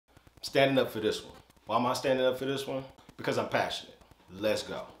Standing up for this one. Why am I standing up for this one? Because I'm passionate. Let's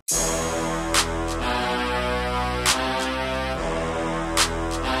go. Straight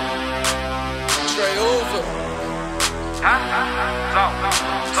over.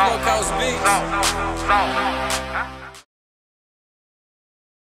 Smokehouse Beats.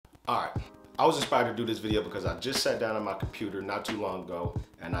 Alright, I was inspired to do this video because I just sat down on my computer not too long ago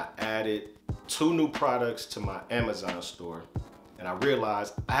and I added 2 new products to my Amazon store. And I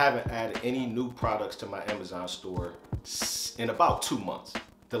realized I haven't added any new products to my Amazon store in about 2 months.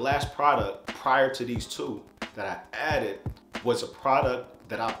 The last product prior to these 2 that I added was a product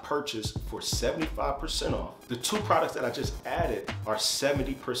that I purchased for 75% off. The 2 products that I just added are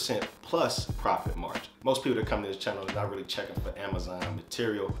 70% plus profit margin. Most people that come to this channel are not really checking for Amazon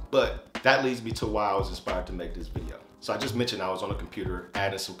material, but that leads me to why I was inspired to make this video. So I just mentioned I was on the computer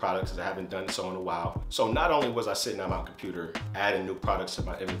adding some products that I haven't done so in a while. So not only was I sitting on my computer adding new products to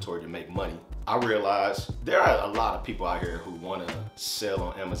my inventory to make money, I realized there are a lot of people out here who want to sell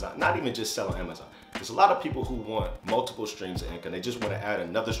on Amazon, not even just sell on Amazon. There's a lot of people who want multiple streams of income. They just want to add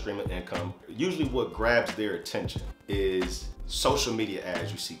another stream of income. Usually what grabs their attention is social media ads.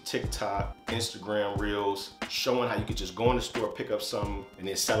 You see TikTok, Instagram Reels, showing how you could just go in the store, pick up something, and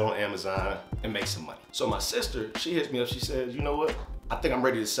then sell it on Amazon and make some money. So my sister, she hits me up, she says, you know what? I think I'm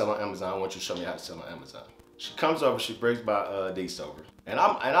ready to sell on Amazon. I want you to show me how to sell on Amazon. She comes over, she breaks my niece over. And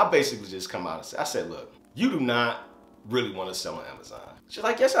I basically just come out and say, I said, look, you do not really want to sell on Amazon. She's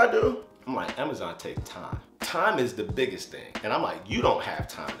like, yes, I do. I'm like, Amazon takes time. Time is the biggest thing. And I'm like, you don't have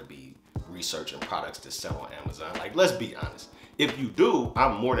time to be researching products to sell on Amazon. Like, let's be honest. If you do,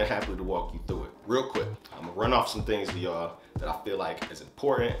 I'm more than happy to walk you through it. Real quick, I'm gonna run off some things for y'all that I feel like is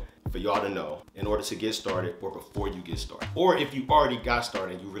important for y'all to know in order to get started or before you get started. Or if you already got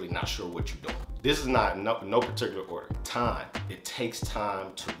started and you're really not sure what you're doing. This is not no particular order. Time. It takes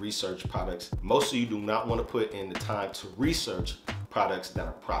time to research products. Most of you do not want to put in the time to research products that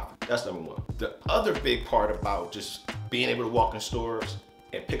are profitable. That's number 1. The other big part about just being able to walk in stores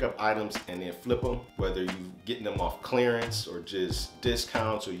and pick up items and then flip them, whether you getting them off clearance or just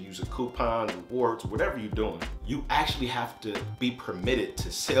discounts or use a coupon, rewards, whatever you're doing, you actually have to be permitted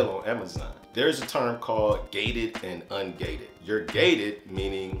to sell on Amazon. There's a term called gated and ungated. You're gated,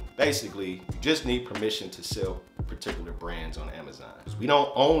 meaning basically you just need permission to sell particular brands on Amazon. Because we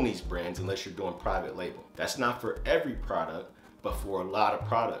don't own these brands unless you're doing private label. That's not for every product, but for a lot of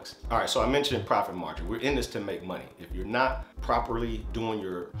products. All right, so I mentioned profit margin. We're in this to make money. If you're not properly doing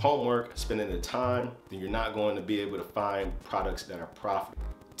your homework, spending the time, then you're not going to be able to find products that are profitable.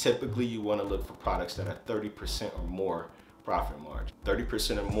 Typically, you want to look for products that are 30% or more profit margin.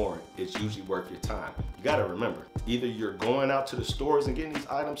 30% or more is usually worth your time. You gotta remember, either you're going out to the stores and getting these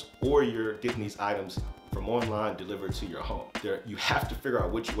items, or you're getting these items from online delivered to your home. You have to figure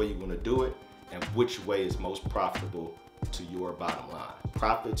out which way you want to do it and which way is most profitable to your bottom line.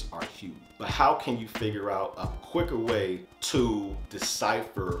 Profits are huge, but how can you figure out a quicker way to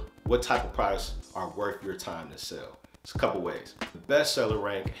decipher what type of products are worth your time to sell? It's a couple ways. The bestseller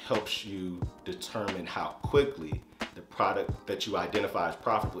rank helps you determine how quickly the product that you identify as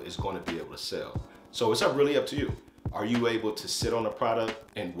profitable is going to be able to sell. So it's really up to you. Are you able to sit on a product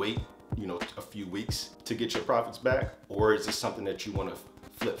and wait, a few weeks to get your profits back? Or is this something that you want to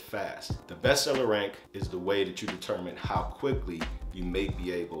flip fast? The bestseller rank is the way that you determine how quickly you may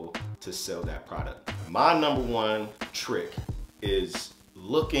be able to sell that product. My number 1 trick is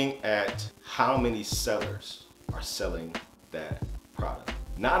looking at how many sellers are selling that product.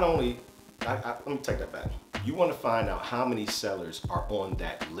 Not only, let me take that back. You want to find out how many sellers are on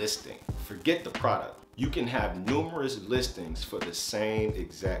that listing. Forget the product. You can have numerous listings for the same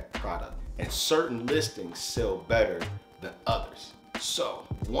exact product, and certain listings sell better than others. So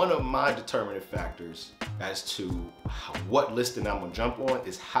one of my determining factors as to what listing I'm gonna jump on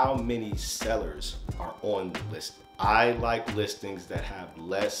is how many sellers are on the listing. I like listings that have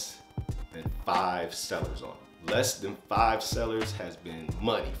less than 5 sellers on them. Less than 5 sellers has been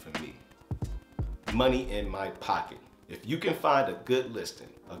money for me. Money in my pocket. If you can find a good listing,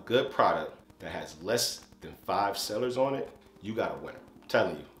 a good product that has less than 5 sellers on it, you got a winner. I'm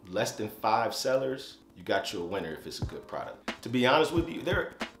telling you, less than 5 sellers, you got you a winner if it's a good product. To be honest with you,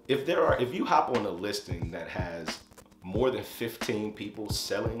 if you hop on a listing that has more than 15 people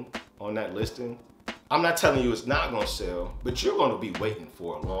selling on that listing, I'm not telling you it's not gonna sell, but you're gonna be waiting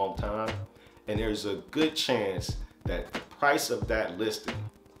for a long time. And there's a good chance that the price of that listing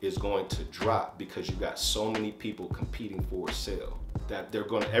is going to drop because you got so many people competing for a sale that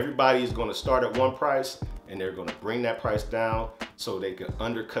everybody is gonna start at one price and they're gonna bring that price down so they can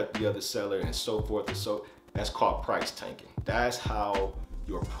undercut the other seller and so forth and so. That's called price tanking. That's how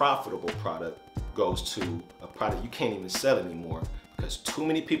your profitable product goes to a product you can't even sell anymore because too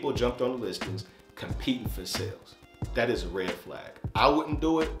many people jumped on the listings competing for sales. That is a red flag. I wouldn't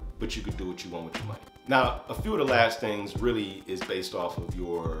do it, but you could do what you want with your money. Now, a few of the last things really is based off of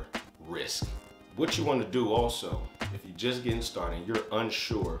your risk. What you want to do also, if you're just getting started, you're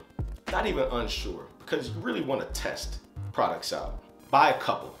unsure, not even unsure, because you really want to test products out. Buy a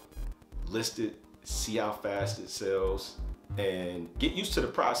couple, list it, see how fast it sells, and get used to the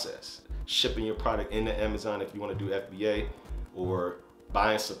process. Shipping your product into Amazon if you want to do FBA, or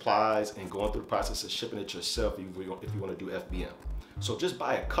buying supplies and going through the process of shipping it yourself if you want to do FBM. So just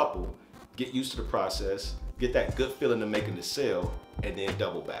buy a couple, get used to the process, get that good feeling of making the sale, and then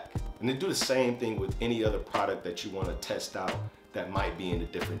double back. And then do the same thing with any other product that you want to test out that might be in a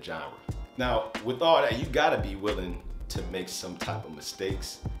different genre. Now, with all that, you gotta be willing to make some type of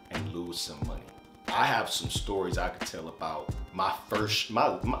mistakes and lose some money. I have some stories I could tell about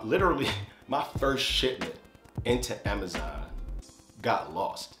literally my first shipment into Amazon got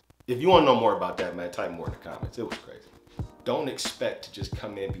lost. If you want to know more about that, man, type more in the comments. It was crazy. Don't expect to just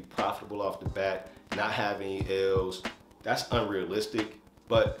come in, be profitable off the bat, not have any L's. That's unrealistic,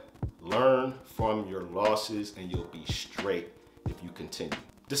 but learn from your losses and you'll be straight if you continue.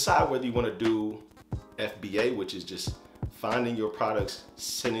 Decide whether you want to do FBA, which is just finding your products,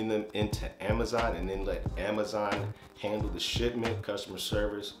 sending them into Amazon, and then let Amazon handle the shipment, customer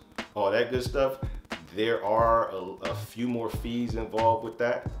service, all that good stuff. There are a few more fees involved with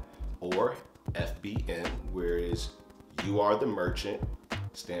that. Or FBM, whereas you are the merchant,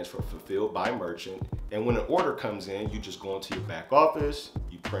 stands for fulfilled by merchant. And when an order comes in, you just go into your back office,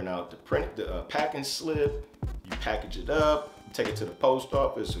 you print out the packing slip, you package it up, you take it to the post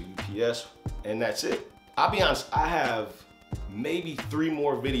office or UPS, and that's it. I'll be honest, I have maybe 3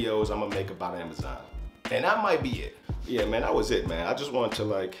 more videos I'm gonna make about Amazon. And that might be it. Yeah, man, that was it, man. I just wanted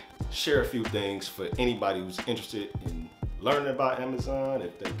to share a few things for anybody who's interested in learning about Amazon,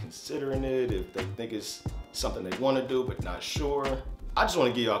 if they're considering it, if they think it's something they want to do but not sure. I just want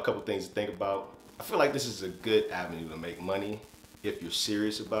to give y'all a couple things to think about. I feel like this is a good avenue to make money if you're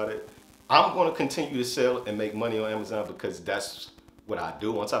serious about it. I'm going to continue to sell and make money on Amazon because that's what I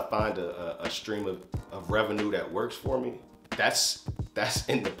do. Once I find a stream of revenue that works for me, that's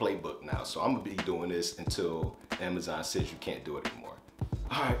in the playbook now. So I'm gonna be doing this until Amazon says you can't do it anymore.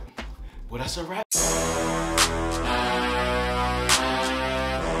 All right, well, that's a wrap.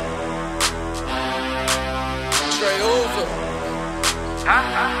 Straight over.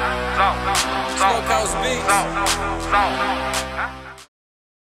 Smokehouse Beats.